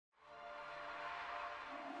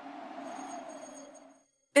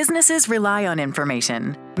Businesses rely on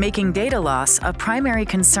information, making data loss a primary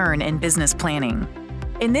concern in business planning.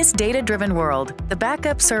 In this data-driven world, the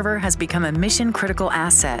backup server has become a mission-critical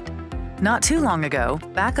asset. Not too long ago,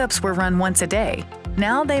 backups were run once a day.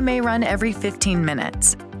 Now they may run every 15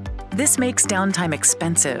 minutes. This makes downtime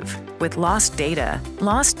expensive, with lost data,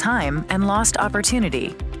 lost time, and lost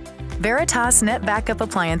opportunity. Veritas Net Backup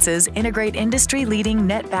appliances integrate industry-leading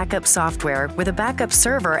net backup software with a backup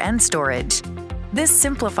server and storage. This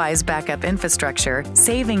simplifies backup infrastructure,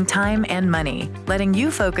 saving time and money, letting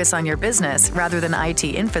you focus on your business rather than IT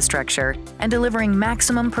infrastructure, and delivering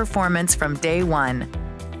maximum performance from day one.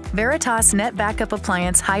 Veritas Net Backup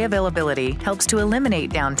Appliance High Availability helps to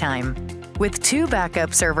eliminate downtime. With 2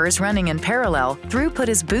 backup servers running in parallel, throughput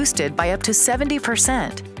is boosted by up to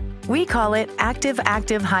 70%. We call it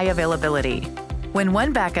active-active high availability. When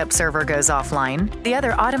one backup server goes offline, the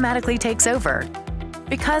other automatically takes over.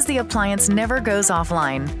 Because the appliance never goes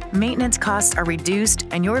offline, maintenance costs are reduced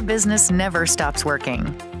and your business never stops working.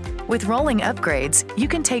 With rolling upgrades, you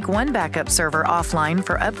can take one backup server offline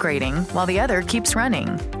for upgrading while the other keeps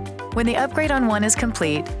running. When the upgrade on one is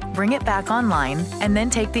complete, bring it back online and then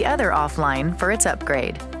take the other offline for its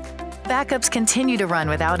upgrade. Backups continue to run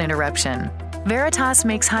without interruption. Veritas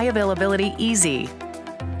makes high availability easy.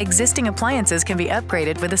 Existing appliances can be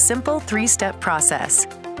upgraded with a simple 3-step process.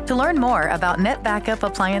 To learn more about Net Backup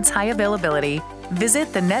Appliance High Availability,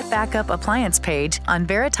 visit the Net Backup Appliance page on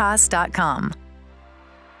Veritas.com.